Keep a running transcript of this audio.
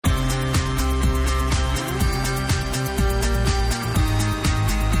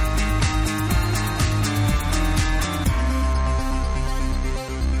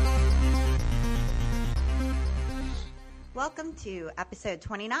welcome to episode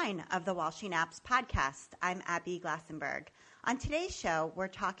 29 of the While She Naps podcast. I'm Abby Glassenberg. On today's show, we're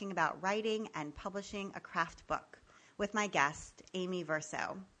talking about writing and publishing a craft book with my guest, Amy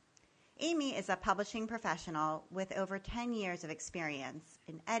Verso. Amy is a publishing professional with over 10 years of experience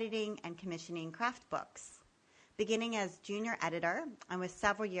in editing and commissioning craft books. Beginning as junior editor and with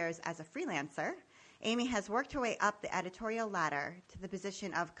several years as a freelancer, Amy has worked her way up the editorial ladder to the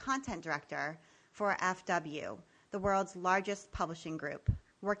position of content director for FW, the world's largest publishing group,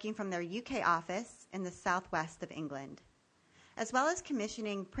 working from their UK office in the southwest of England. As well as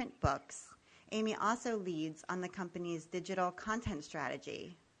commissioning print books, Amy also leads on the company's digital content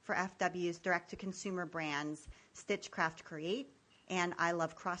strategy for FW's direct-to-consumer brands Stitchcraft Create and I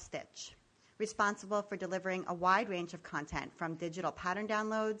Love Cross Stitch, responsible for delivering a wide range of content from digital pattern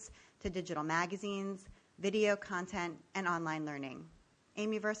downloads to digital magazines, video content, and online learning.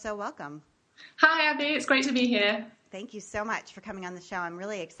 Amy Verso, welcome. Hi, Abby. It's great to be here. Thank you so much for coming on the show. I'm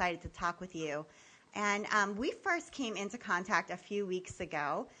really excited to talk with you. And we first came into contact a few weeks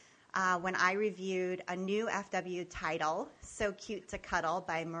ago when I reviewed a new FW title, So Cute to Cuddle,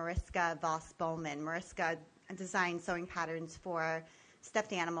 by Mariska Voss-Bowman. Mariska designed sewing patterns for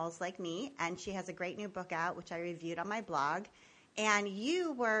stuffed animals like me, and she has a great new book out, which I reviewed on my blog. And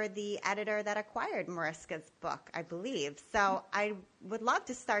you were the editor that acquired Mariska's book, I believe. So I would love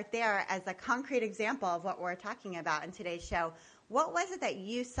to start there as a concrete example of what we're talking about in today's show. What was it that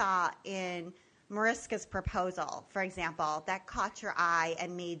you saw in Mariska's proposal, for example, that caught your eye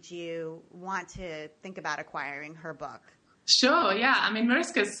and made you want to think about acquiring her book? Sure, yeah. I mean,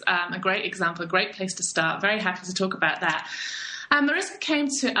 Mariska's a great example, a great place to start. Very happy to talk about that. Mariska came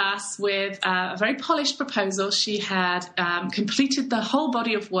to us with a very polished proposal. She had completed the whole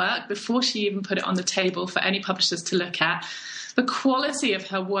body of work before she even put it on the table for any publishers to look at. The quality of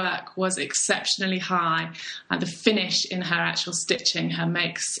her work was exceptionally high. The finish in her actual stitching, her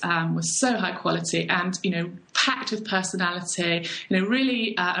makes, was so high quality and, packed with personality,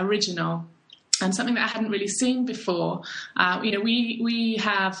 really original. And something that I hadn't really seen before. We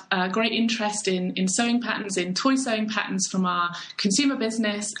have a great interest in sewing patterns, in toy sewing patterns from our consumer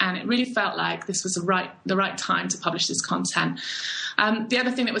business, and it really felt like this was the right time to publish this content. The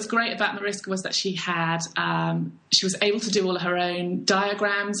other thing that was great about Mariska was that she was able to do all of her own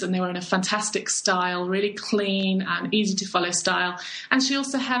diagrams, and they were in a fantastic style, really clean and easy to follow style. And she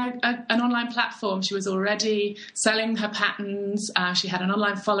also had an online platform. She was already selling her patterns. She had an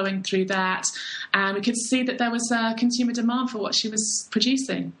online following through that. And we could see that there was a consumer demand for what she was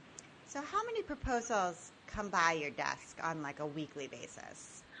producing. So how many proposals come by your desk on like a weekly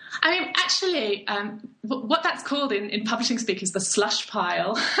basis? I mean, actually, what that's called in publishing speak is the slush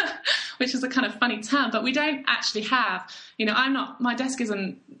pile, which is a kind of funny term, but we don't actually have, my desk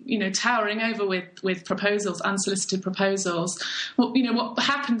isn't, towering over with proposals, unsolicited proposals. What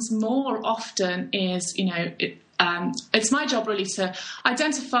happens more often is, it's my job really to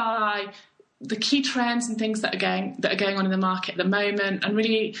identify the key trends and things that are going on in the market at the moment, and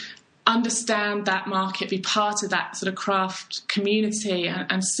really understand that market, be part of that sort of craft community,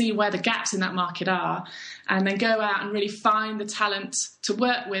 and see where the gaps in that market are, and then go out and really find the talent to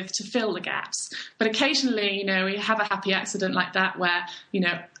work with to fill the gaps. But occasionally, we have a happy accident like that where,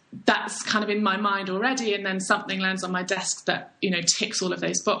 that's kind of in my mind already, and then something lands on my desk that, ticks all of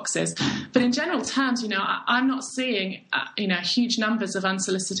those boxes. But in general terms, I'm not seeing, huge numbers of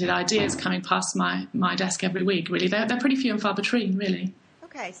unsolicited ideas coming past my desk every week, really. They're pretty few and far between, really.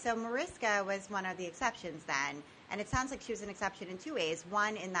 Okay, so Mariska was one of the exceptions then, and it sounds like she was an exception in two ways.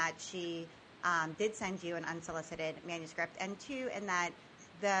 One, in that she did send you an unsolicited manuscript, and two, in that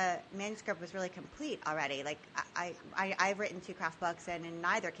the manuscript was really complete already. Like, I've written 2 craft books, and in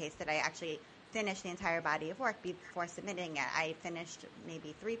neither case did I actually finish the entire body of work before submitting it. I finished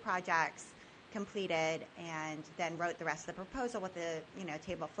maybe 3 projects, completed, and then wrote the rest of the proposal with the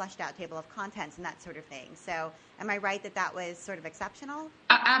fleshed out table of contents and that sort of thing. So am I right that was sort of exceptional?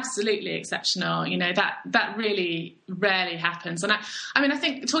 Absolutely exceptional. That really rarely happens. And I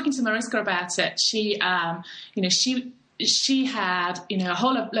think talking to Mariska about it, she had, a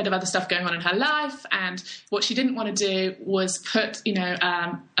whole load of other stuff going on in her life, and what she didn't want to do was put,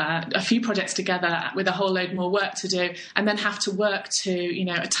 a few projects together with a whole load more work to do, and then have to work to,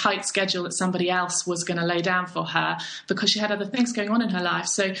 a tight schedule that somebody else was going to lay down for her, because she had other things going on in her life.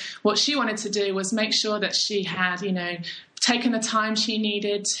 So what she wanted to do was make sure that she had, taken the time she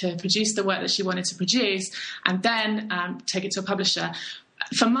needed to produce the work that she wanted to produce, and then take it to a publisher.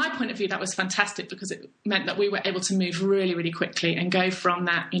 From my point of view, that was fantastic, because it meant that we were able to move really, really quickly and go from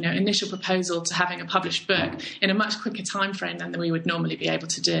that, initial proposal to having a published book in a much quicker time frame than we would normally be able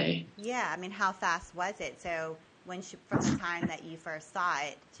to do. Yeah, I mean, how fast was it? So from the time that you first saw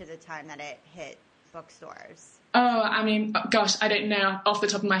it to the time that it hit bookstores? Oh, I mean, gosh, I don't know off the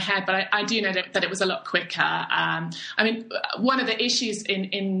top of my head, but I do know that it was a lot quicker. I mean, one of the issues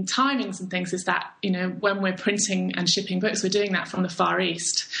in timings and things is that, when we're printing and shipping books, we're doing that from the Far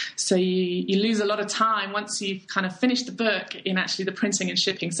East. So you lose a lot of time once you've kind of finished the book in actually the printing and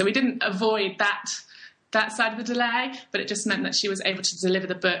shipping. So we didn't avoid that side of the delay, but it just meant that she was able to deliver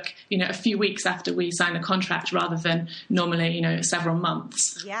the book, a few weeks after we signed the contract rather than normally, several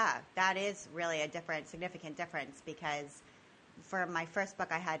months. Yeah, that is really a significant difference, because for my first book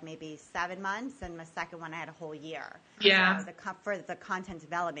I had maybe 7 months, and my second one I had a whole year. Yeah. So for the content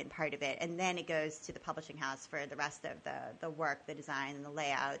development part of it, and then it goes to the publishing house for the rest of the work, the design and the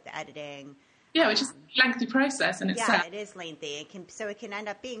layout, the editing. Yeah, which is a lengthy process in itself. Yeah, it is lengthy. It can end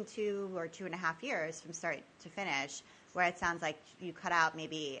up being 2 or 2.5 years from start to finish, where it sounds like you cut out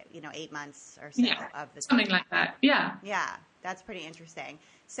maybe 8 months or so of the something like that. Yeah. Yeah, that's pretty interesting.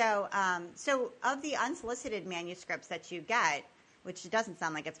 So, so of the unsolicited manuscripts that you get, which doesn't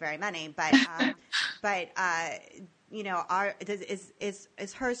sound like it's very many, but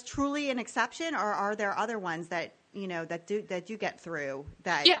is hers truly an exception, or are there other ones that that do get through?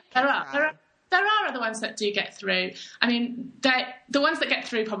 There are other ones that do get through. I mean, the ones that get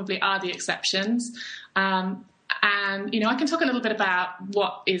through probably are the exceptions. And, I can talk a little bit about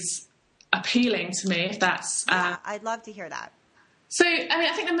what is appealing to me, if that's... I'd love to hear that. So,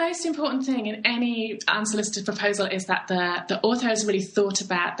 I think the most important thing in any unsolicited proposal is that the author has really thought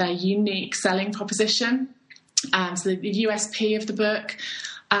about their unique selling proposition, so the USP of the book.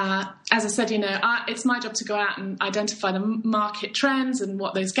 As I said, it's my job to go out and identify the market trends and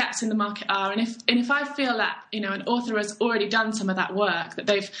what those gaps in the market are. And if I feel that, an author has already done some of that work, that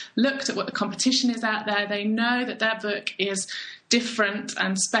they've looked at what the competition is out there, they know that their book is different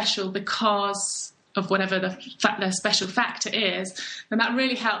and special because of whatever their special factor is, then that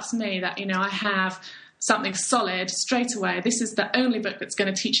really helps me that, I have something solid straight away. This is the only book that's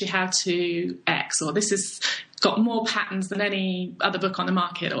going to teach you how to X, or this has got more patterns than any other book on the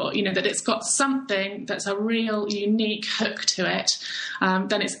market, or, that it's got something that's a real unique hook to it,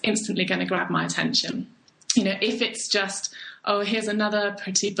 then it's instantly going to grab my attention. If it's just, oh, here's another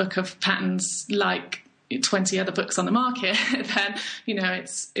pretty book of patterns like 20 other books on the market, then,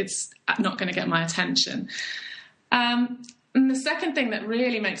 it's not going to get my attention. And the second thing that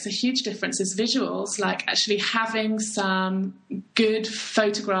really makes a huge difference is visuals, like actually having some good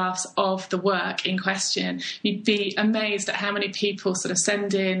photographs of the work in question. You'd be amazed at how many people sort of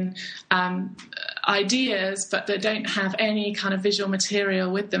send in ideas, but they don't have any kind of visual material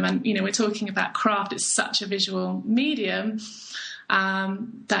with them. And, we're talking about craft. It's such a visual medium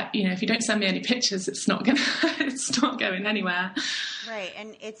that, if you don't send me any pictures, it's not going anywhere. Right.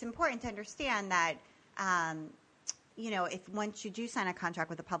 And it's important to understand that, if once you do sign a contract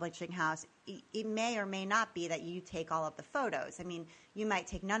with a publishing house, it may or may not be that you take all of the photos. I mean, you might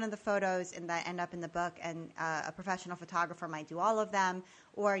take none of the photos and that end up in the book, and a professional photographer might do all of them,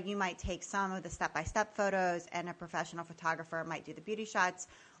 or you might take some of the step-by-step photos and a professional photographer might do the beauty shots,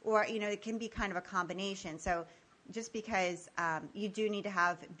 or, it can be kind of a combination. So just because you do need to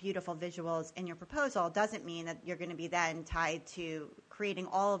have beautiful visuals in your proposal doesn't mean that you're going to be then tied to creating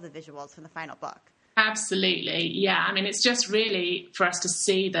all of the visuals from the final book. Absolutely. Yeah. It's just really for me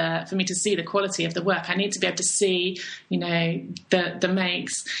to see the quality of the work. I need to be able to see, the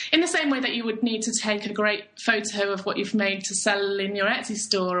makes, in the same way that you would need to take a great photo of what you've made to sell in your Etsy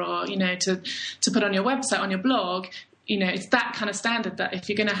store, or, to put on your website, on your blog. It's that kind of standard that if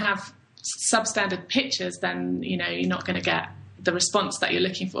you're going to have substandard pictures, then, you're not going to get the response that you're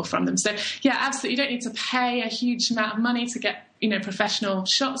looking for from them. So, yeah, absolutely. You don't need to pay a huge amount of money to get, professional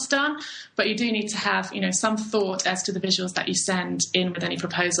shots done, but you do need to have, some thought as to the visuals that you send in with any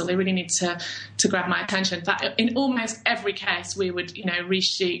proposal. They really need to grab my attention. But in almost every case, we would,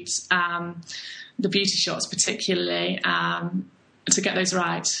 reshoot the beauty shots particularly to get those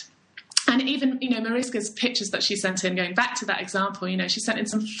right. And even, Mariska's pictures that she sent in, going back to that example, she sent in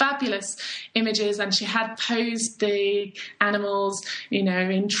some fabulous images, and she had posed the animals,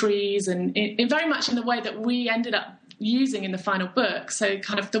 in trees and in very much in the way that we ended up using in the final book. So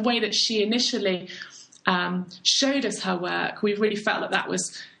kind of the way that she initially showed us her work, we really felt that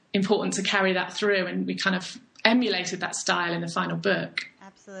was important to carry that through, and we kind of emulated that style in the final book.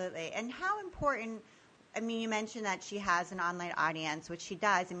 Absolutely. And how important... you mentioned that she has an online audience, which she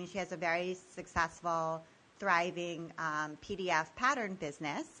does. She has a very successful, thriving PDF pattern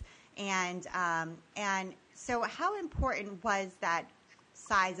business. And so how important was that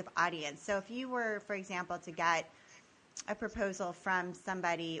size of audience? So if you were, for example, to get a proposal from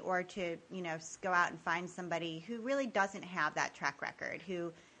somebody, or to, go out and find somebody who really doesn't have that track record,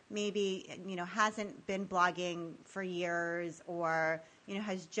 who maybe, hasn't been blogging for years, or,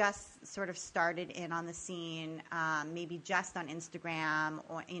 has just sort of started in on the scene, maybe just on Instagram,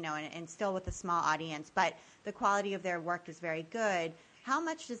 or, and still with a small audience, but the quality of their work is very good. How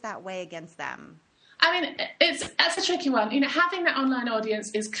much does that weigh against them? I mean, that's a tricky one. Having that online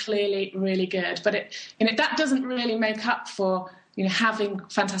audience is clearly really good, but that doesn't really make up for, having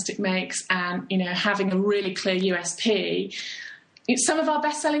fantastic makes and, having a really clear USP. Some of our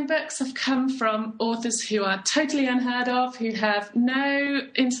best-selling books have come from authors who are totally unheard of, who have no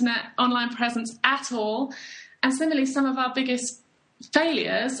internet online presence at all. And similarly, some of our biggest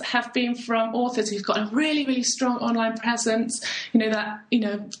failures have been from authors who've got a really, really strong online presence,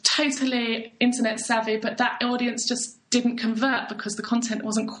 totally internet savvy, but that audience just didn't convert because the content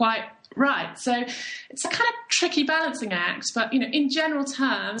wasn't quite right. So it's a kind of tricky balancing act. But, in general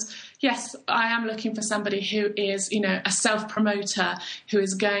terms, yes, I am looking for somebody who is, a self-promoter, who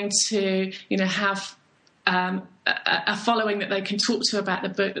is going to, have a following that they can talk to about the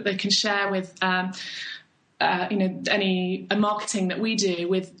book, that they can share with any marketing that we do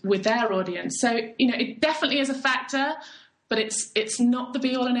with their audience. So, it definitely is a factor, but it's not the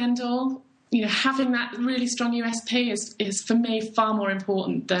be all and end all. Having that really strong USP is for me far more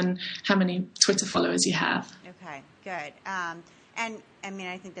important than how many Twitter followers you have. Okay, good. And I mean,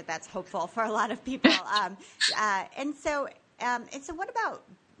 I think that's hopeful for a lot of people. And so what about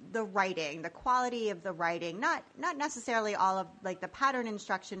the writing, the quality of the writing? Not necessarily all of like the pattern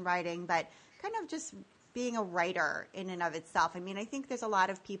instruction writing, but kind of just being a writer in and of itself. I mean, I think there's a lot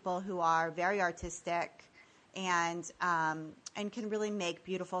of people who are very artistic and can really make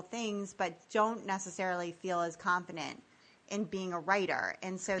beautiful things, but don't necessarily feel as confident in being a writer.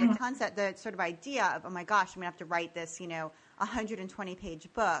 And so the concept, the sort of idea of, oh my gosh, I'm gonna have to write this, 120-page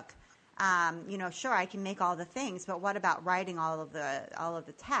book. Sure, I can make all the things, but what about writing all of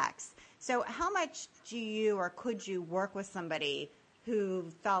the text? So how much do you, or could you, work with somebody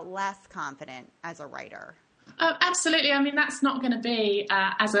who felt less confident as a writer? Absolutely. I mean, that's not going to be,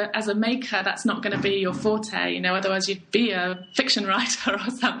 as a maker, that's not going to be your forte, otherwise you'd be a fiction writer or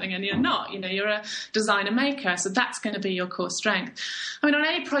something, and you're not, you're a designer maker, so that's going to be your core strength. I mean, on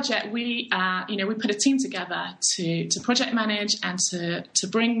any project, we put a team together to project manage and to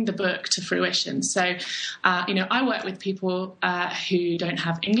bring the book to fruition. So, I work with people who don't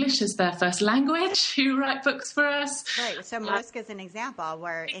have English as their first language, who write books for us. Right. So Mariska's an example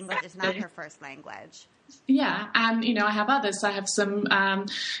where English is not her first language. Yeah, and, I have others. I have some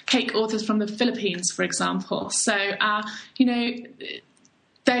cake authors from the Philippines, for example. So, they're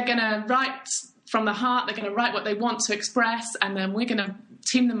going to write from the heart. They're going to write what they want to express, and then we're going to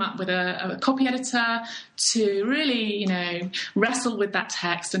team them up with a copy editor to really, wrestle with that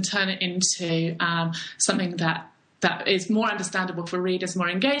text and turn it into something that is more understandable for readers, more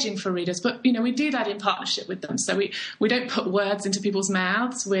engaging for readers. But, we do that in partnership with them. So we don't put words into people's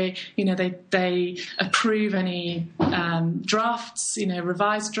mouths. They approve any drafts,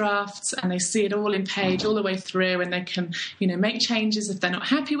 revised drafts, and they see it all in page all the way through, and they can, make changes if they're not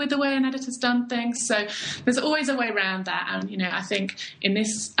happy with the way an editor's done things. So there's always a way around that. And, I think in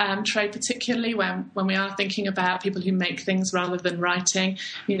this trade particularly, when we are thinking about people who make things rather than writing,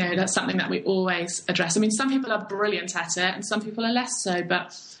 that's something that we always address. I mean, some people are brilliant at it and some people are less so,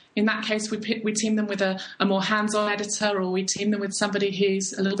 but in that case we team them with a more hands-on editor, or we team them with somebody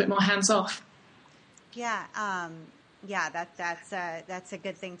who's a little bit more hands-off. That's a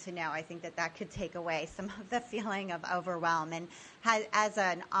good thing to know. I think that could take away some of the feeling of overwhelm. And as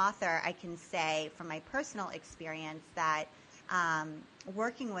an author, I can say from my personal experience that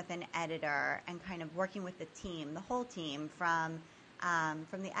working with an editor and kind of working with the team, the whole team, from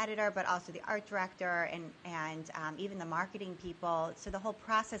the editor, but also the art director and even the marketing people. So the whole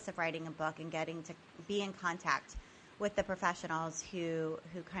process of writing a book and getting to be in contact with the professionals who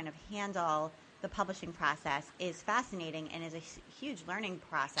kind of handle the publishing process is fascinating and is a huge learning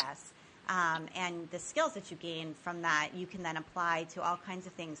process. And the skills that you gain from that, you can then apply to all kinds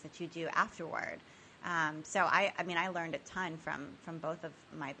of things that you do afterward. So I learned a ton from both of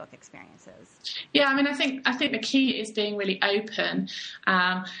my book experiences. Yeah, I mean, I think the key is being really open.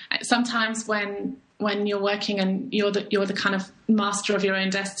 Sometimes when you're working and you're the kind of master of your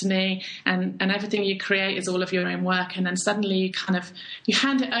own destiny, and everything you create is all of your own work, and then suddenly you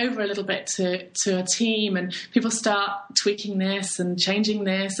hand it over a little bit to a team, and people start tweaking this and changing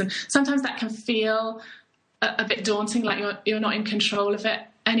this, and sometimes that can feel a bit daunting, like you're not in control of it.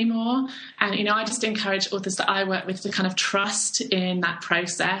 anymore. And, I just encourage authors that I work with to kind of trust in that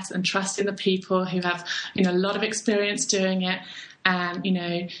process and trust in the people who have, a lot of experience doing it. And,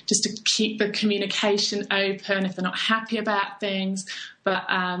 just to keep the communication open if they're not happy about things. But,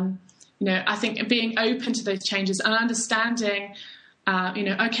 I think being open to those changes and understanding,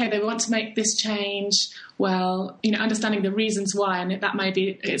 okay, they want to make this change. Well, understanding the reasons why, and that may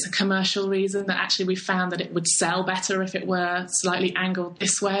be it's a commercial reason that actually we found that it would sell better if it were slightly angled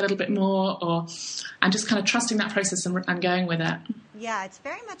this way a little bit more, and just kind of trusting that process and going with it. Yeah, it's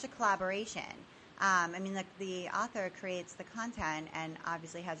very much a collaboration. The author creates the content and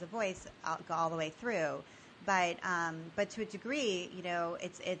obviously has a voice all the way through. But to a degree,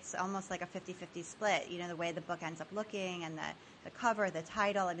 it's almost like a 50-50 split, the way the book ends up looking and the cover, the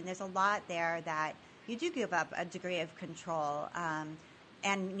title. There's a lot there that you do give up a degree of control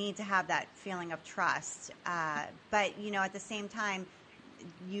and need to have that feeling of trust. But, at the same time,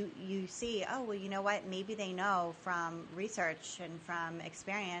 you see, oh, well, you know what, maybe they know from research and from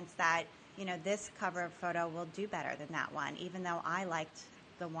experience that, this cover photo will do better than that one, even though I liked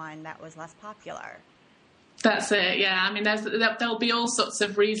the one that was less popular. That's it, yeah. There'll be all sorts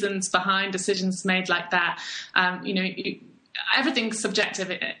of reasons behind decisions made like that. Everything's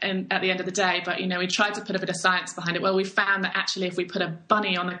subjective at the end of the day, but, we tried to put a bit of science behind it. Well, we found that actually if we put a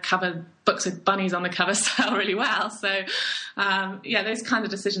bunny on the cover, books with bunnies on the cover sell really well. So, those kind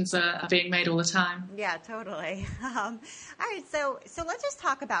of decisions are being made all the time. Yeah, totally. All right, so let's just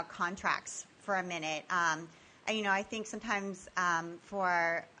talk about contracts for a minute. I think sometimes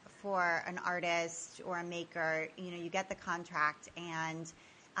for an artist or a maker, you get the contract and,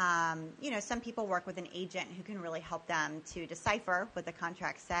 some people work with an agent who can really help them to decipher what the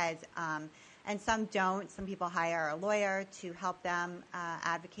contract says, and some don't. Some people hire a lawyer to help them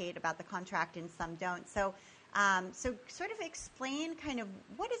advocate about the contract, and some don't. So sort of explain kind of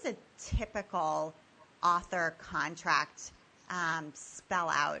what is a typical author contract spell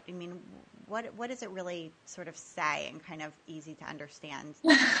out? What does it really sort of say and kind of easy to understand?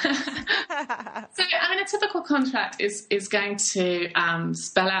 So, a typical contract is going to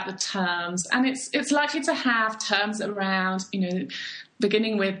spell out the terms, and it's likely to have terms around,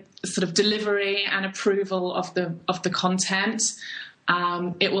 beginning with sort of delivery and approval of the content.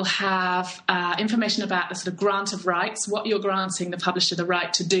 It will have information about the sort of grant of rights, what you're granting the publisher the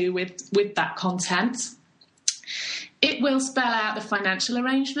right to do with that content. It will spell out the financial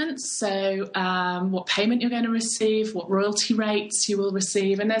arrangements, so what payment you're going to receive, what royalty rates you will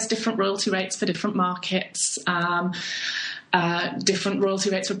receive, and there's different royalty rates for different markets, different royalty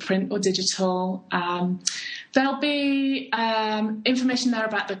rates for print or digital. There'll be information there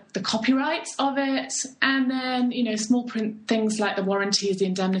about the copyrights of it, and then small print things like the warranties, the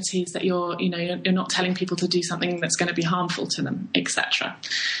indemnities that you're not telling people to do something that's going to be harmful to them, etc.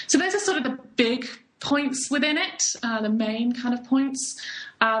 So those are sort of the big points within it, the main kind of points.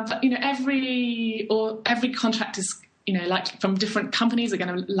 But every contract is like from different companies are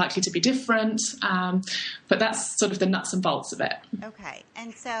going to likely to be different. But that's sort of the nuts and bolts of it. Okay,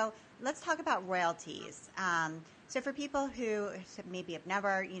 and so let's talk about royalties. So for people who maybe have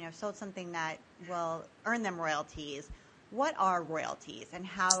never sold something that will earn them royalties, what are royalties, and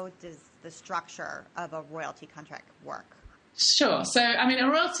how does the structure of a royalty contract work? Sure. So, a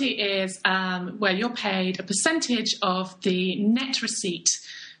royalty is where you're paid a percentage of the net receipt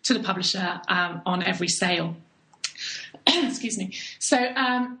to the publisher on every sale. Excuse me. So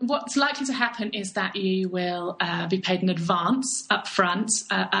what's likely to happen is that you will be paid an advance up front,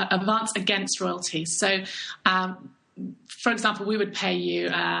 advance against royalties. So, for example, we would pay you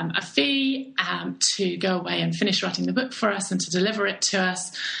a fee to go away and finish writing the book for us and to deliver it to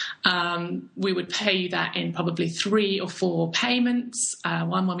us. We would pay you that in probably 3 or 4 payments,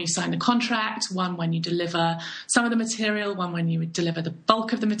 one when you sign the contract, one when you deliver some of the material, one when you would deliver the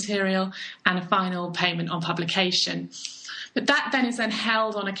bulk of the material, and a final payment on publication. But that then is then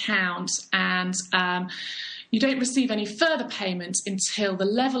held on account, and you don't receive any further payments until the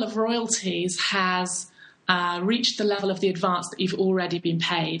level of royalties has reached the level of the advance that you've already been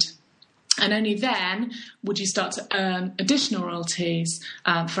paid. And only then would you start to earn additional royalties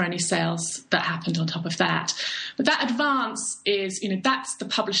for any sales that happened on top of that. But that advance is, that's the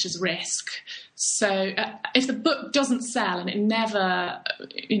publisher's risk. So if the book doesn't sell and it never,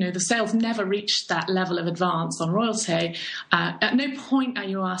 the sales never reach that level of advance on royalty, at no point are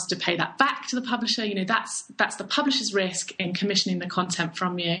you asked to pay that back to the publisher. That's the publisher's risk in commissioning the content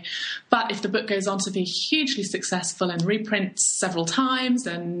from you. But if the book goes on to be hugely successful and reprints several times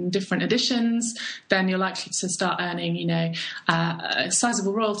and different editions, then you're likely to start earning,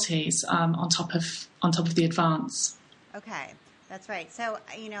 sizable royalties on top of the advance. Okay. That's right. So,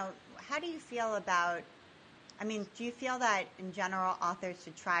 how do you feel about, do you feel that in general authors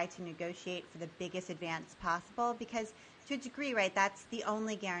should try to negotiate for the biggest advance possible? Because to a degree, right, that's the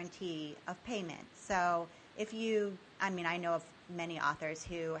only guarantee of payment. So if you, I know of many authors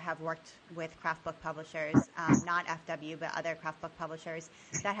who have worked with craft book publishers, not FW, but other craft book publishers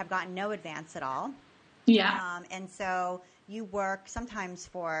that have gotten no advance at all. Yeah. And so you work sometimes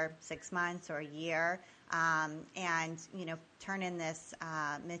for 6 months or a year, and, turn in this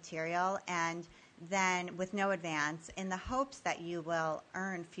material, and then with no advance in the hopes that you will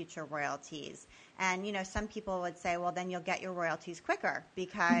earn future royalties. And, some people would say, well, then you'll get your royalties quicker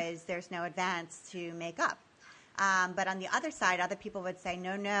because there's no advance to make up. But on the other side, other people would say,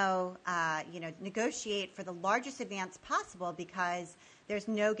 no, negotiate for the largest advance possible because there's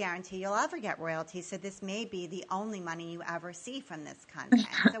no guarantee you'll ever get royalties. So this may be the only money you ever see from this content.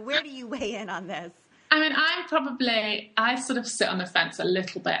 So where do you weigh in on this? I sort of sit on the fence a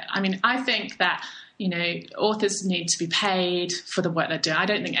little bit. I think that, authors need to be paid for the work they do. I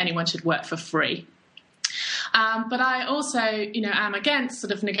don't think anyone should work for free. But I also, am against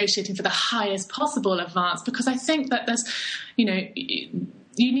sort of negotiating for the highest possible advance because I think that there's, you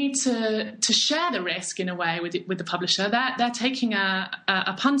need to share the risk in a way with the publisher. They're taking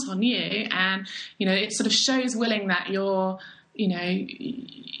a punt on you, and it sort of shows willing that you're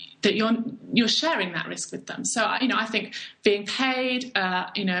sharing that risk with them. So I think being paid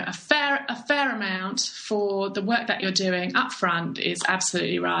a fair amount for the work that you're doing up front is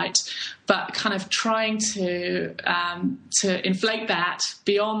absolutely right, but kind of trying to inflate that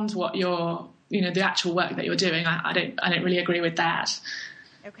beyond what you're the actual work that you're doing, I don't really agree with that.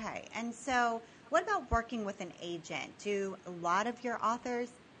 Okay. And so what about working with an agent? Do a lot of your authors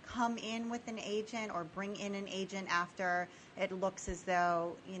come in with an agent or bring in an agent after it looks as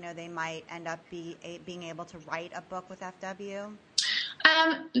though, they might end up being able to write a book with FW?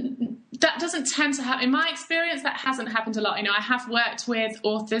 That doesn't tend to happen. In my experience, that hasn't happened a lot. I have worked with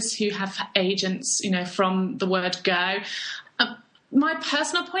authors who have agents, from the word go. My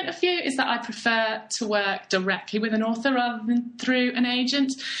personal point of view is that I prefer to work directly with an author rather than through an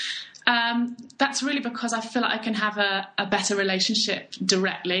agent. That's really because I feel like I can have a better relationship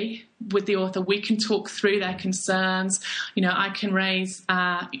directly with the author. We can talk through their concerns. I can raise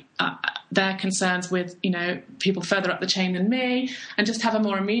their concerns with, people further up the chain than me and just have a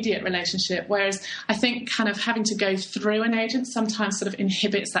more immediate relationship. Whereas I think kind of having to go through an agent sometimes sort of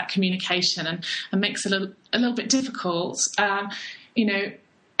inhibits that communication and makes it a little bit difficult.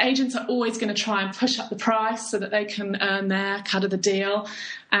 Agents are always going to try and push up the price so that they can earn their cut of the deal.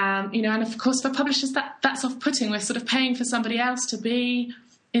 And of course for publishers that's off-putting. We're sort of paying for somebody else to be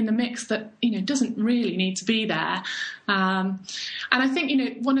in the mix that, doesn't really need to be there. And I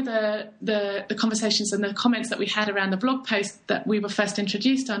think, one of the conversations and the comments that we had around the blog post that we were first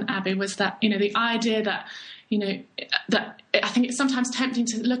introduced on, Abby, was that, the idea that, that I think it's sometimes tempting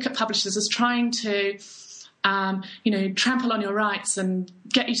to look at publishers as trying to trample on your rights and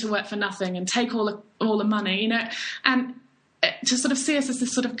get you to work for nothing and take all the money, and to sort of see us as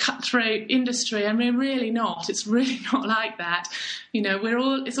this sort of cutthroat industry, and we're really not. It's really not like that.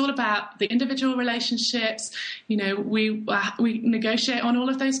 It's all about the individual relationships. We negotiate on all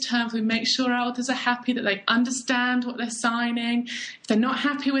of those terms. We make sure our authors are happy, that they understand what they're signing. If they're not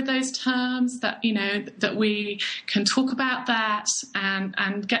happy with those terms, that we can talk about that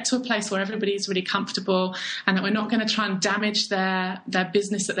and get to a place where everybody's really comfortable, and that we're not going to try and damage their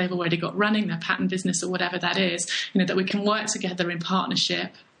business that they've already got running, their patent business or whatever that is. That we can work together in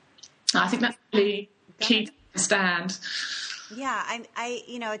partnership. I think that's really key to understand. Yeah,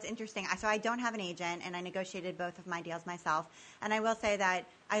 it's interesting. So I don't have an agent, and I negotiated both of my deals myself. And I will say that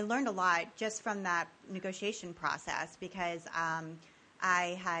I learned a lot just from that negotiation process because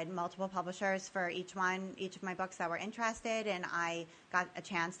I had multiple publishers for each of my books that were interested, and I got a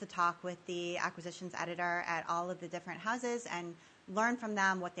chance to talk with the acquisitions editor at all of the different houses and learn from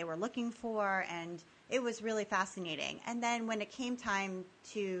them what they were looking for, and it was really fascinating. And then when it came time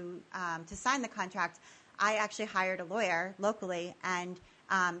to sign the contract, I actually hired a lawyer locally, and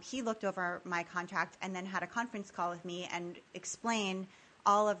he looked over my contract and then had a conference call with me and explained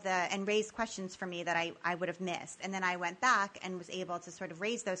and raised questions for me that I would have missed. And then I went back and was able to sort of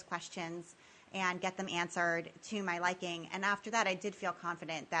raise those questions and get them answered to my liking. And after that, I did feel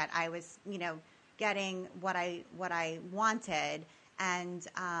confident that I was, getting what I wanted. And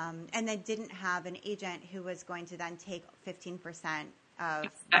then didn't have an agent who was going to then take 15% of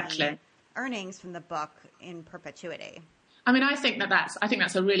the earnings from the book in perpetuity. I mean, I think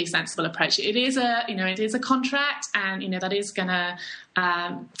that's a really sensible approach. It is a contract, and that is going to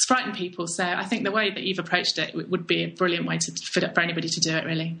frighten people. So I think the way that you've approached it would be a brilliant way for anybody to do it,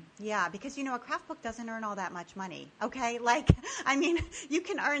 really. Yeah, because a craft book doesn't earn all that much money. Okay, you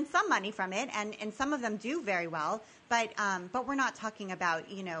can earn some money from it, and some of them do very well. But we're not talking about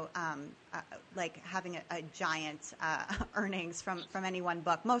like having a giant earnings from any one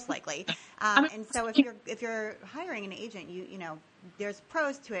book, most likely. And so if you're hiring an agent, there's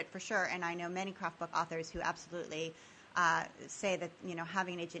pros to it for sure. And I know many craft book authors who absolutely say that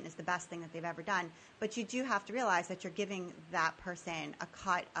having an agent is the best thing that they've ever done. But you do have to realize that you're giving that person a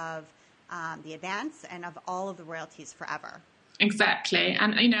cut of the advance and of all of the royalties forever. Exactly,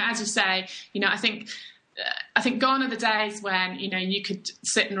 and as you say, I think gone are the days when you could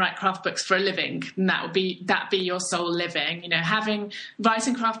sit and write craft books for a living, and that be your sole living.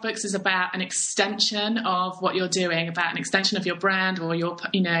 Writing craft books is about an extension of what you're doing, about an extension of your brand or your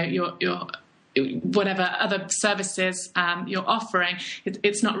whatever other services you're offering.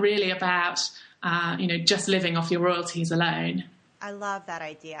 It's not really about just living off your royalties alone. I love that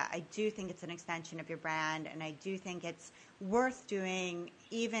idea. I do think it's an extension of your brand, and I do think it's worth doing,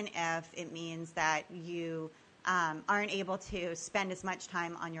 even if it means that you aren't able to spend as much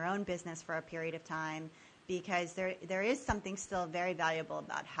time on your own business for a period of time, because there is something still very valuable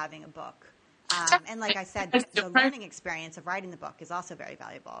about having a book. And like I said, the learning experience of writing the book is also very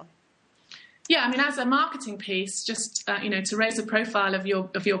valuable. Yeah, I mean, as a marketing piece, just to raise the profile of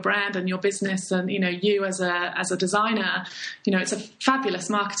your brand and your business, and you as a designer, it's a fabulous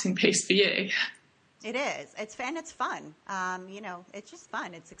marketing piece for you. It is. It's fun. It's fun. It's just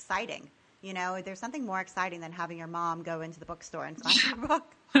fun. It's exciting. There's something more exciting than having your mom go into the bookstore and find your book.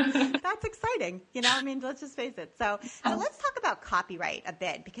 That's exciting. Let's just face it. So let's talk about copyright a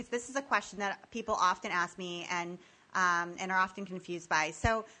bit, because this is a question that people often ask me and are often confused by.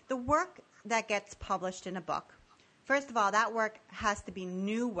 So the work that gets published in a book, first of all, that work has to be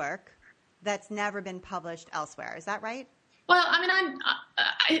new work that's never been published elsewhere. Is that right? Well, I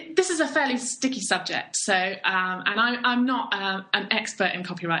mean, this is a fairly sticky subject. So, and I'm not an expert in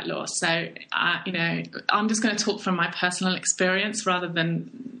copyright law. So, I'm just going to talk from my personal experience rather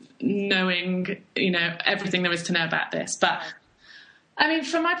than knowing, everything there is to know about this. But I mean,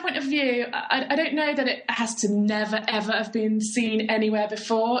 from my point of view, I don't know that it has to never, ever have been seen anywhere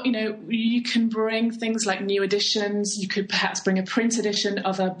before. You can bring things like new editions. You could perhaps bring a print edition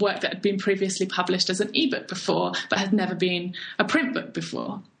of a work that had been previously published as an ebook before, but had never been a print book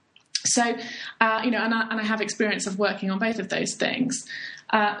before. So, and I have experience of working on both of those things.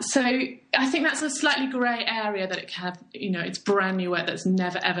 So I think that's a slightly grey area, that it can have, it's brand new work that's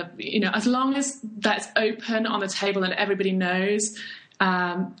never, ever, as long as that's open on the table and everybody knows,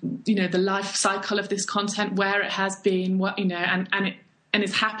 the life cycle of this content, where it has been, what, and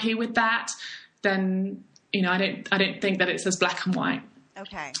is happy with that, then, I don't think that it's as black and white.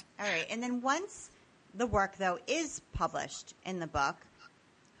 Okay. All right. And then once the work, though, is published in the book,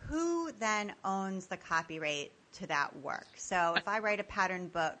 who then owns the copyright to that work? So if I write a pattern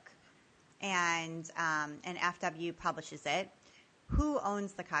book and FW publishes it, who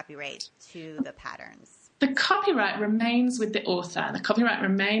owns the copyright to the patterns? The copyright remains with the author.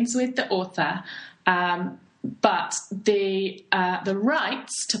 But the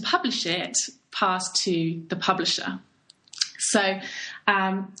rights to publish it pass to the publisher. So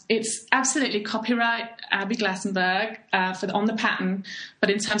it's absolutely copyright Abby Glassenberg on the pattern, but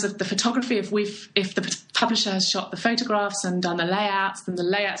in terms of the photography, if the publisher has shot the photographs and done the layouts, then the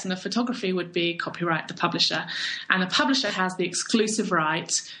layouts and the photography would be copyright the publisher, and the publisher has the exclusive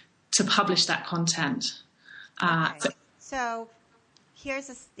right to publish that content. Okay. So here's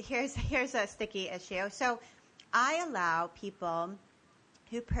a sticky issue. So I allow people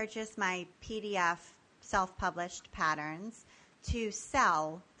who purchase my PDF self-published patterns to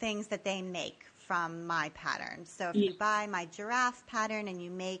sell things that they make from my patterns. So if you buy my giraffe pattern and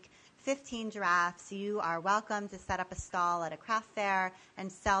you make 15 giraffes, you are welcome to set up a stall at a craft fair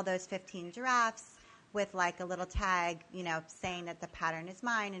and sell those 15 giraffes with like a little tag, saying that the pattern is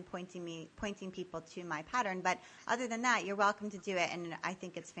mine and pointing people to my pattern. But other than that, you're welcome to do it, and I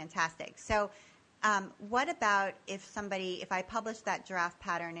think it's fantastic. So what about if I publish that giraffe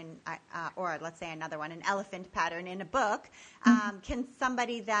pattern or let's say another one, an elephant pattern in a book, can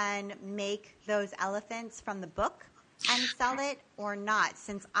somebody then make those elephants from the book and sell it or not?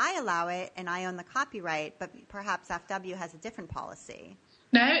 Since I allow it and I own the copyright, but perhaps FW has a different policy.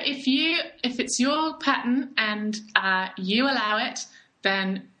 No, if it's your pattern and you allow it,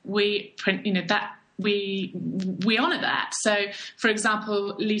 then we print, we honour that. So, for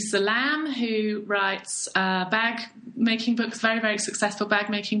example, Lisa Lamb, who writes bag making books, very, very successful bag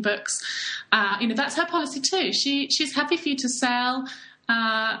making books, that's her policy too. She's happy for you to sell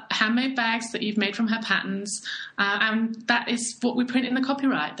handmade bags that you've made from her patterns, and that is what we print in the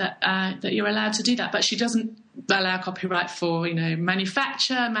copyright, that you're allowed to do that. But she doesn't allow copyright for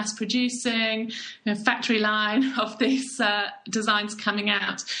manufacture, mass producing, factory line of these designs coming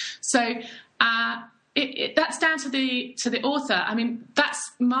out. So that's down to the author. I mean,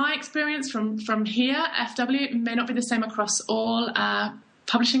 that's my experience from here. FW, it may not be the same across all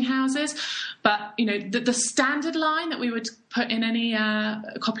publishing houses, but the standard line that we would put in any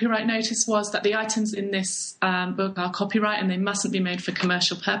copyright notice was that the items in this book are copyright and they mustn't be made for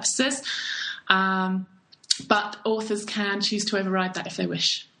commercial purposes. But authors can choose to override that if they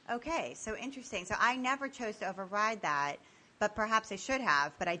wish. Okay, so interesting. So I never chose to override that, but perhaps I should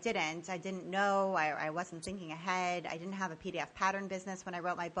have, but I didn't. I didn't know. I wasn't thinking ahead. I didn't have a PDF pattern business when I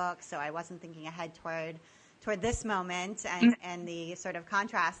wrote my book, so I wasn't thinking ahead toward this moment and the sort of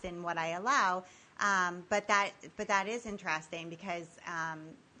contrast in what I allow. But that is interesting because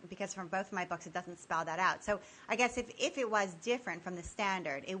from both of my books it doesn't spell that out. So I guess if it was different from the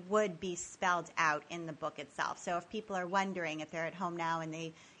standard, it would be spelled out in the book itself. So if people are wondering, if they're at home now and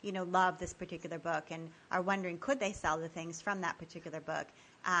they love this particular book and are wondering could they sell the things from that particular book,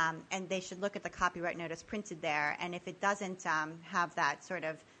 and they should look at the copyright notice printed there. And if it doesn't have that sort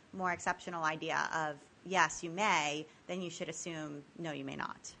of more exceptional idea of yes, you may, then you should assume no, you may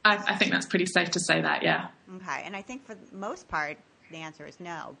not. I think that's pretty safe to say that, yeah. Okay, and I think for the most part, the answer is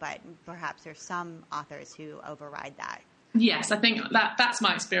no, but perhaps there's some authors who override that. Yes, I think that's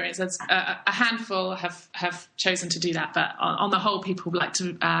my experience. A handful have chosen to do that, but on the whole, people like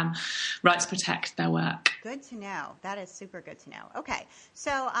to rights protect their work. Good to know. That is super good to know. Okay,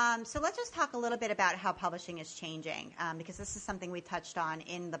 so let's just talk a little bit about how publishing is changing, because this is something we touched on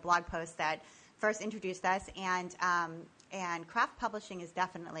in the blog post that first introduced us, and craft publishing is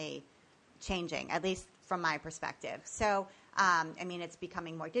definitely changing, at least from my perspective. So, it's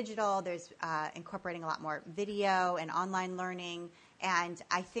becoming more digital. There's incorporating a lot more video and online learning, and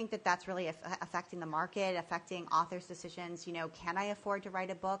I think that's really affecting the market, affecting authors' decisions. Can I afford to write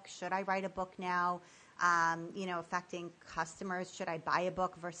a book? Should I write a book now? Affecting customers. Should I buy a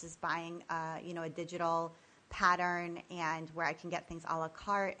book versus buying, a digital pattern, and where I can get things a la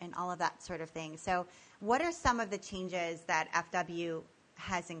carte and all of that sort of thing. So what are some of the changes that FW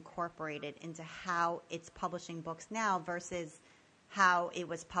has incorporated into how it's publishing books now versus how it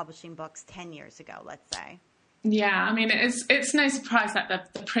was publishing books 10 years ago, let's say? Yeah, it's no surprise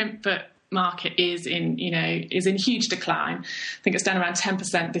that the print book market is in huge decline. I think it's down around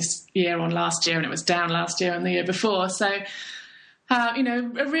 10% this year on last year, and it was down last year and the year before. So, a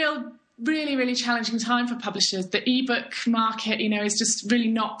really, really challenging time for publishers. The ebook market, is just really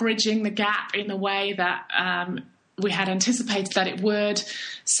not bridging the gap in the way that we had anticipated that it would.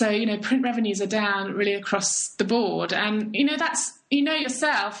 So, print revenues are down really across the board. And, that's,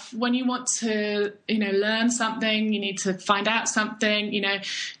 yourself, when you want to, learn something, you need to find out something,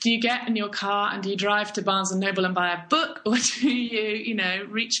 do you get in your car and do you drive to Barnes & Noble and buy a book, or do you,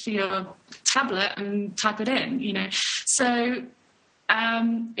 reach for your tablet and type it in, So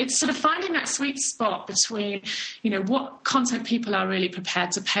it's sort of finding that sweet spot between, what content people are really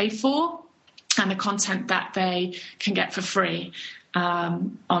prepared to pay for and the content that they can get for free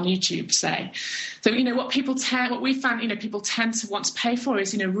on YouTube, say. So, what we found, people tend to want to pay for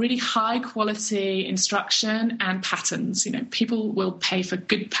is, really high quality instruction and patterns. People will pay for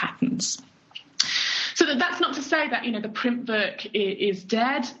good patterns. So that's not to say that, the print book is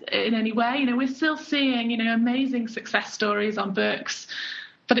dead in any way. We're still seeing, amazing success stories on books,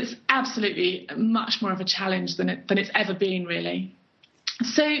 but it's absolutely much more of a challenge than it's ever been, really.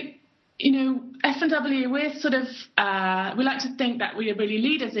 So, F&W, we're sort of, we like to think that we are really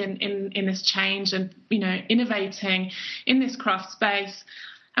leaders in this change and, innovating in this craft space.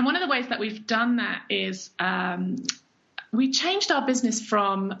 And one of the ways that we've done that is we changed our business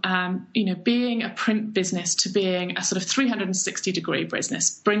from, being a print business to being a sort of 360-degree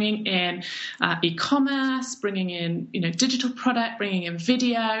business, bringing in e-commerce, bringing in, digital product, bringing in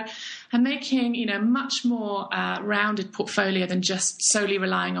video, and making, much more rounded portfolio than just solely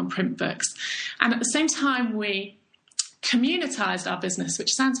relying on print books. And at the same time, we communitized our business,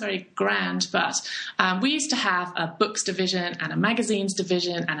 which sounds very grand, but we used to have a books division and a magazines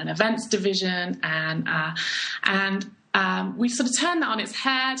division and an events division, and we sort of turned that on its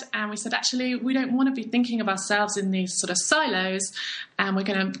head, and we said, actually, we don't want to be thinking of ourselves in these sort of silos, and we're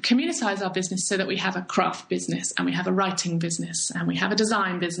going to communitize our business so that we have a craft business, and we have a writing business, and we have a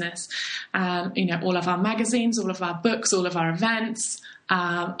design business. All of our magazines, all of our books, all of our events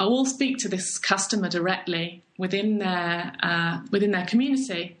all speak to this customer directly within their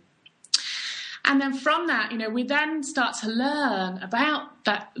community. And then from that, we then start to learn about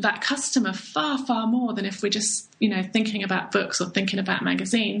that customer far, far more than if we're just, thinking about books or thinking about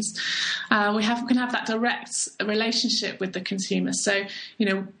magazines. We can have that direct relationship with the consumer. So,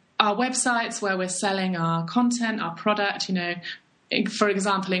 our websites where we're selling our content, our product, for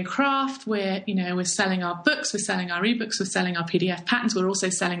example, in craft, we're selling our books, we're selling our ebooks, we're selling our PDF patterns. We're also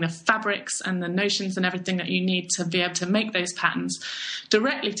selling the fabrics and the notions and everything that you need to be able to make those patterns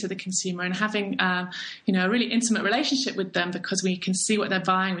directly to the consumer, and having, a really intimate relationship with them, because we can see what they're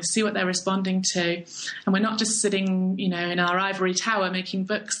buying, we see what they're responding to, and we're not just sitting, in our ivory tower making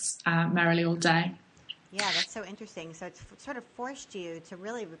books merrily all day. Yeah, that's so interesting. So it's sort of forced you to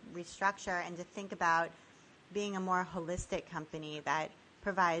really restructure and to think about being a more holistic company that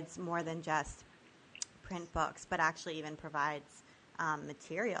provides more than just print books, but actually even provides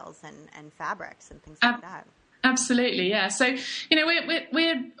materials and fabrics and things like that. Absolutely, yeah. So,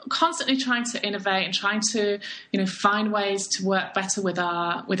 we're constantly trying to innovate and trying to, find ways to work better with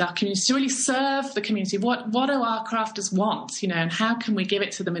our community, to really serve the community. What do our crafters want, and how can we give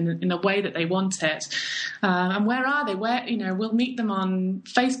it to them in the way that they want it? And where are they? We'll meet them on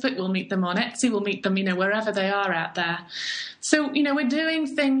Facebook, we'll meet them on Etsy, we'll meet them, wherever they are out there. So, we're doing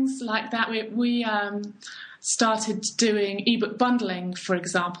things like that. We started doing ebook bundling, for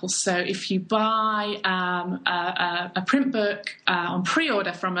example. So if you buy a print book on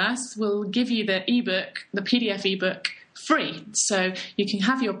pre-order from us, we'll give you the ebook, the PDF ebook, free. So you can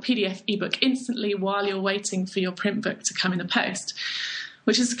have your PDF ebook instantly while you're waiting for your print book to come in the post,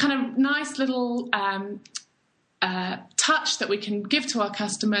 which is kind of nice little touch that we can give to our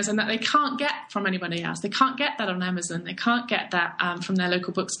customers, and that they can't get from anybody else. They can't get that on Amazon. They can't get that from their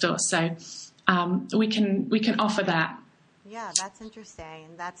local bookstore. So we can offer that. Yeah, that's interesting.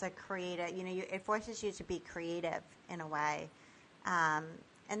 That's a creative, it forces you to be creative in a way.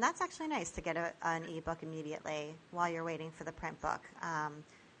 And that's actually nice to get an ebook immediately while you're waiting for the print book.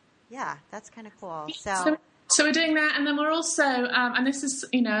 Yeah, that's kind of cool. So we're doing that, and then we're also, and this is,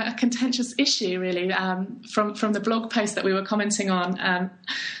 a contentious issue really, from the blog post that we were commenting on,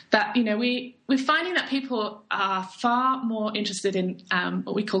 that, we're finding that people are far more interested in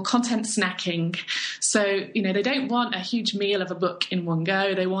what we call content snacking. So, they don't want a huge meal of a book in one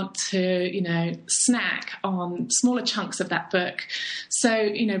go. They want to, snack on smaller chunks of that book. So,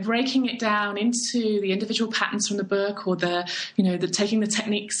 breaking it down into the individual patterns from the book, or the taking the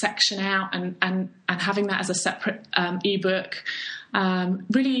technique section out and having that as a separate ebook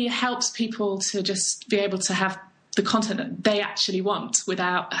really helps people to just be able to have the content that they actually want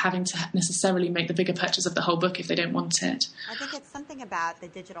without having to necessarily make the bigger purchase of the whole book if they don't want it. I think it's something about the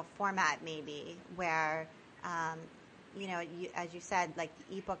digital format maybe where, as you said, like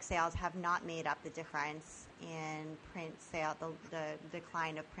the ebook sales have not made up the difference in print sale, the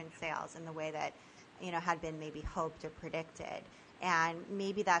decline of print sales in the way that, had been maybe hoped or predicted. And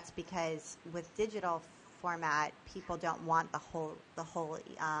maybe that's because with digital format, people don't want the whole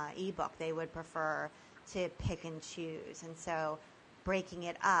ebook. They would prefer to pick and choose. And so breaking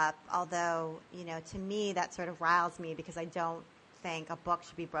it up, although, to me that sort of riles me because I don't think a book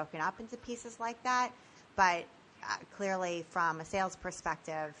should be broken up into pieces like that. But clearly from a sales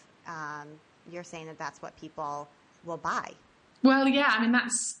perspective, you're saying that that's what people will buy. Well, yeah, I mean,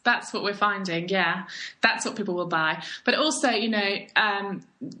 that's what we're finding. Yeah, that's what people will buy. But also,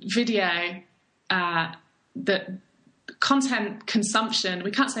 video, that content consumption, we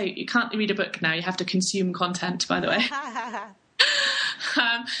can't say you can't read a book now, you have to consume content, by the way.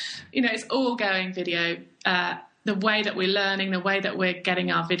 It's all going video. The way that we're learning, the way that we're getting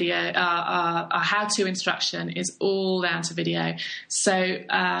our video, our how-to instruction is all down to video. So,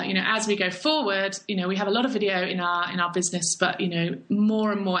 as we go forward, we have a lot of video in our business, but,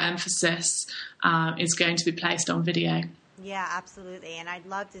 more and more emphasis is going to be placed on video. Yeah, absolutely. And I'd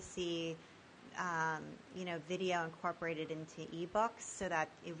love to see video incorporated into ebooks so that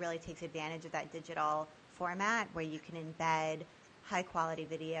it really takes advantage of that digital format where you can embed high quality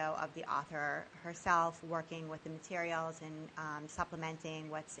video of the author herself working with the materials and supplementing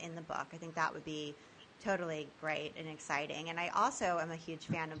what's in the book. I think that would be totally great and exciting. And I also am a huge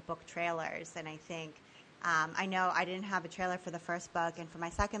fan of book trailers. And I think, I know I didn't have a trailer for the first book, and for my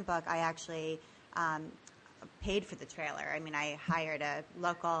second book, I actually paid for the trailer. I mean, I hired a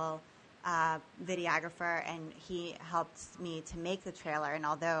local videographer, and he helped me to make the trailer. And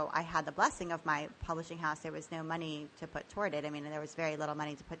although I had the blessing of my publishing house, there was no money to put toward it. I mean, there was very little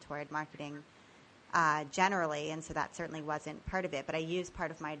money to put toward marketing generally, and so that certainly wasn't part of it. But I used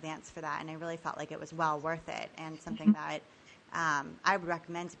part of my advance for that, and I really felt like it was well worth it, and something that I would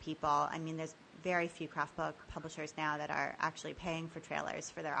recommend to people. I mean, there's very few craft book publishers now that are actually paying for trailers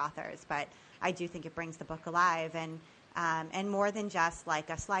for their authors, but I do think it brings the book alive, and more than just like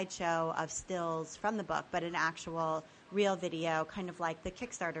a slideshow of stills from the book, but an actual real video, kind of like the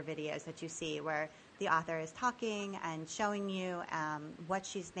Kickstarter videos that you see, where the author is talking and showing you what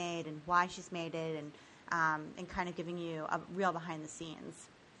she's made and why she's made it, and kind of giving you a real behind the scenes.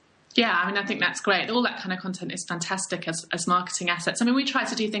 Yeah, I mean, I think that's great. All that kind of content is fantastic as marketing assets. I mean, we try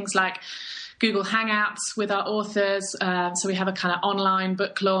to do things like Google Hangouts with our authors. So we have a kind of online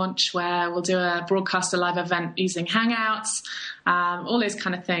book launch where we'll do a broadcast a live event using Hangouts, all those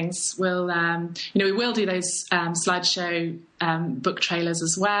kind of things. We'll, we will do those slideshow book trailers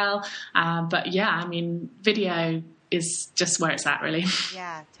as well. But yeah, I mean, video is just where it's at, really.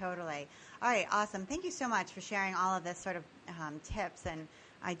 Yeah, totally. All right, awesome. Thank you so much for sharing all of this sort of tips and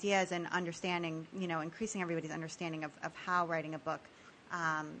ideas and understanding, increasing everybody's understanding of how writing a book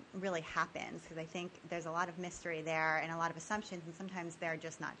really happens, because I think there's a lot of mystery there and a lot of assumptions, and sometimes they're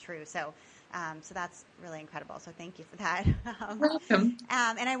just not true. So that's really incredible. So thank you for that. Welcome.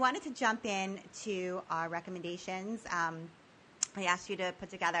 And I wanted to jump in to our recommendations. I asked you to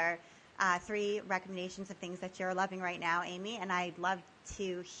put together 3 recommendations of things that you're loving right now, Amy, and I'd love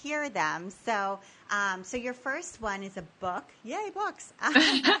to hear them. So your first one is a book. Yay, books.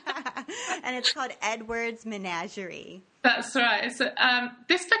 And it's called Edward's Menagerie. That's right. So,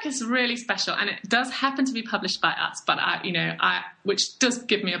 this book is really special, and it does happen to be published by us, but which does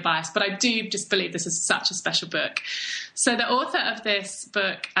give me a bias, but I do just believe this is such a special book. So the author of this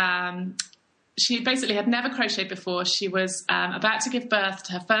book, she basically had never crocheted before. She was about to give birth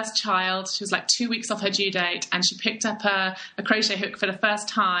to her first child. She was like 2 weeks off her due date, and she picked up a crochet hook for the first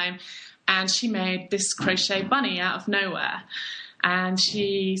time, and she made this crochet bunny out of nowhere. And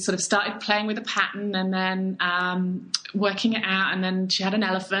she sort of started playing with a pattern, and then working it out, and then she had an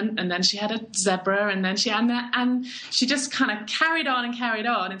elephant, and then she had a zebra, and then and she just kind of carried on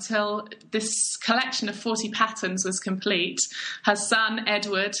until this collection of 40 patterns was complete. Her son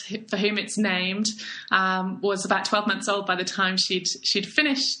Edward, for whom it's named, was about 12 months old by the time she'd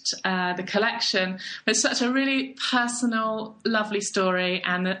finished the collection. But it's such a really personal, lovely story,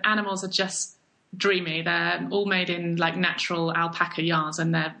 and the animals are just dreamy. They're all made in like natural alpaca yarns,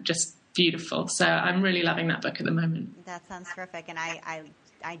 and they're just beautiful. So I'm really loving that book at the moment. That sounds terrific. And I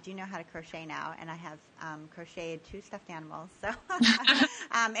do know how to crochet now, and I have crocheted 2 stuffed animals. So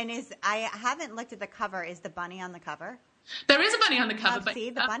I haven't looked at the cover. Is the bunny on the cover? There is a bunny on the cover. But see,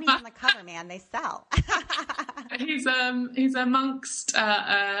 the bunny's on the cover, man. They sell. He's amongst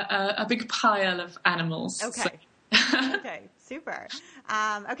a big pile of animals. Okay. So. Okay, super.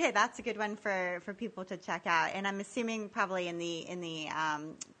 Okay, that's a good one for people to check out. And I'm assuming probably in the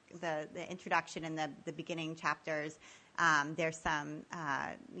introduction and the beginning chapters, there's some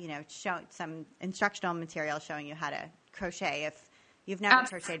some instructional material showing you how to crochet if you've never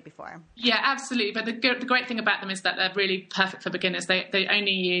crocheted before. Yeah, absolutely. But the great thing about them is that they're really perfect for beginners. They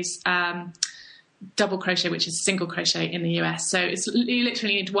only use double crochet, which is single crochet in the US. So you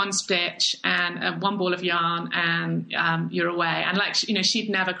literally need 1 stitch and 1 ball of yarn, and you're away. And she'd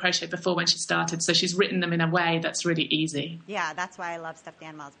never crocheted before when she started, so she's written them in a way that's really easy. Yeah, that's why I love stuffed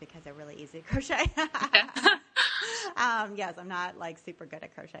animals, because they're really easy to crochet. Yes, I'm not super good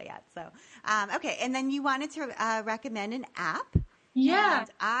at crochet yet. So, okay. And then you wanted to recommend an app. Yeah. And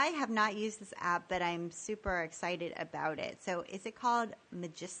I have not used this app, but I'm super excited about it. So is it called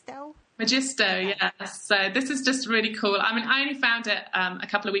Magisto? Magisto, yes. So this is just really cool. I mean, I only found it a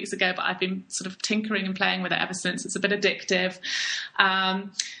couple of weeks ago, but I've been sort of tinkering and playing with it ever since. It's a bit addictive.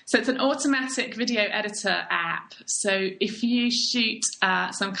 So it's an automatic video editor app. So if you shoot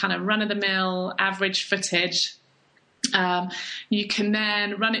some kind of run-of-the-mill average footage, you can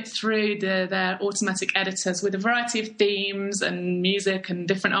then run it through their automatic editors with a variety of themes and music and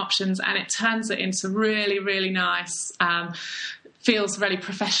different options, and it turns it into really, really nice. Feels really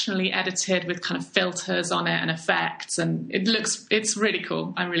professionally edited with kind of filters on it and effects, and it's really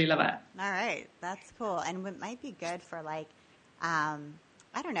cool. I really love it. All right, that's cool. And it might be good for I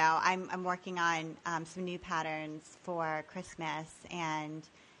don't know. I'm working on some new patterns for Christmas, and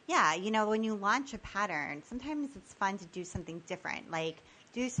yeah, when you launch a pattern, sometimes it's fun to do something different, like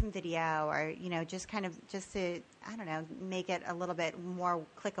do some video or, just to, I don't know, make it a little bit more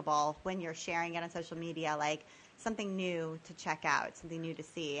clickable when you're sharing it on social media, like something new to check out, something new to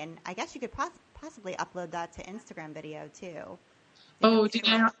see. And I guess you could possibly upload that to Instagram video too. Oh, do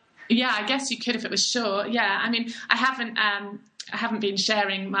you know? Yeah, I guess you could if it was short. Yeah, I mean, I haven't been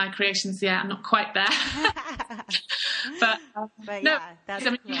sharing my creations yet. I'm not quite there. but no, yeah, that's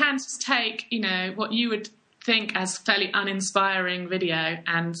I mean, cool. You can just take, what you would think as fairly uninspiring video,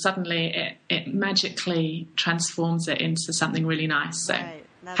 and suddenly it magically transforms it into something really nice. So right.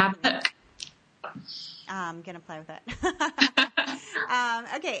 have a look. I'm going to play with it.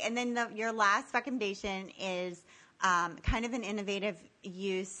 Okay, and then your last recommendation is kind of an innovative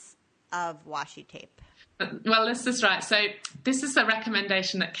use of washi tape. Well, this is right. So this is a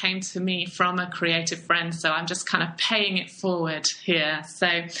recommendation that came to me from a creative friend. So I'm just kind of paying it forward here. So,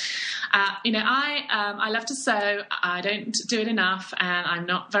 I love to sew. I don't do it enough, and I'm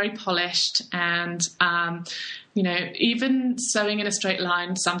not very polished. And, even sewing in a straight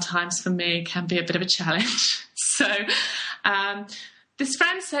line sometimes for me can be a bit of a challenge. So this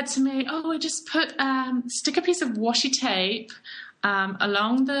friend said to me, "Oh, just stick a piece of washi tape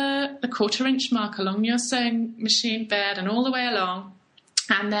along the 1/4-inch mark along your sewing machine bed and all the way along,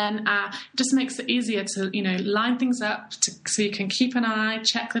 and then it just makes it easier to line things up so you can keep an eye,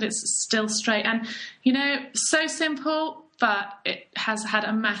 check that it's still straight." And so simple, but it has had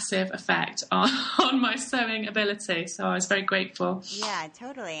a massive effect on my sewing ability, so I was very grateful. Yeah,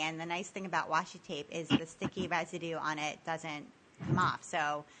 totally. And the nice thing about washi tape is the sticky residue on it doesn't come off,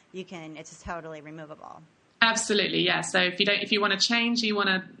 so it's just totally removable. Absolutely, yeah. So if you want to change, you want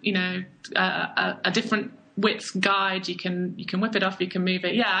a different width guide, you can whip it off, you can move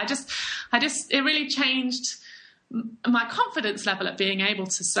it. Yeah, it really changed my confidence level at being able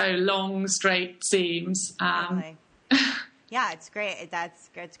to sew long, straight seams. Totally. Yeah, it's great.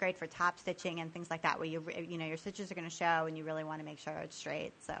 It's great for top stitching and things like that, where your stitches are going to show, and you really want to make sure it's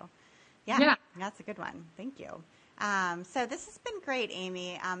straight. So, yeah, that's a good one. Thank you. So this has been great,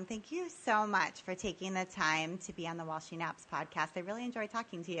 Amy. Thank you so much for taking the time to be on the While She Naps podcast. I really enjoyed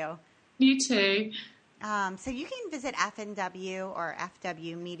talking to you. You too. So you can visit FNW or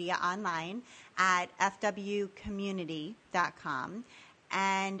FW Media online at fwcommunity.com.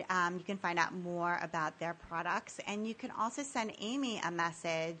 And you can find out more about their products. And you can also send Amy a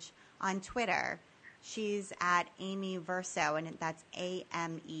message on Twitter. She's at Amy Verso, and that's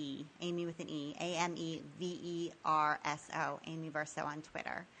A-M-E, Amy with an E, A-M-E-V-E-R-S-O, Amy Verso on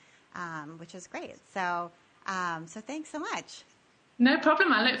Twitter, which is great. So thanks so much. No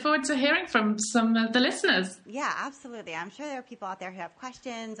problem. I look forward to hearing from some of the listeners. Yeah, absolutely. I'm sure there are people out there who have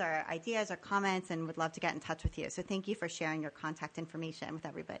questions or ideas or comments and would love to get in touch with you. So thank you for sharing your contact information with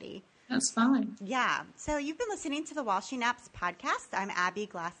everybody. That's fine. Yeah. So you've been listening to the While She Naps podcast. I'm Abby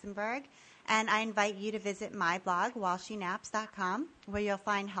Glassenberg. And I invite you to visit my blog, whileshenaps.com, where you'll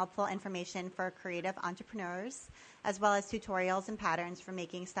find helpful information for creative entrepreneurs, as well as tutorials and patterns for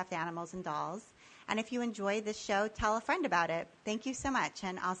making stuffed animals and dolls. And if you enjoy this show, tell a friend about it. Thank you so much,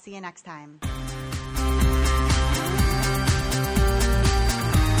 and I'll see you next time.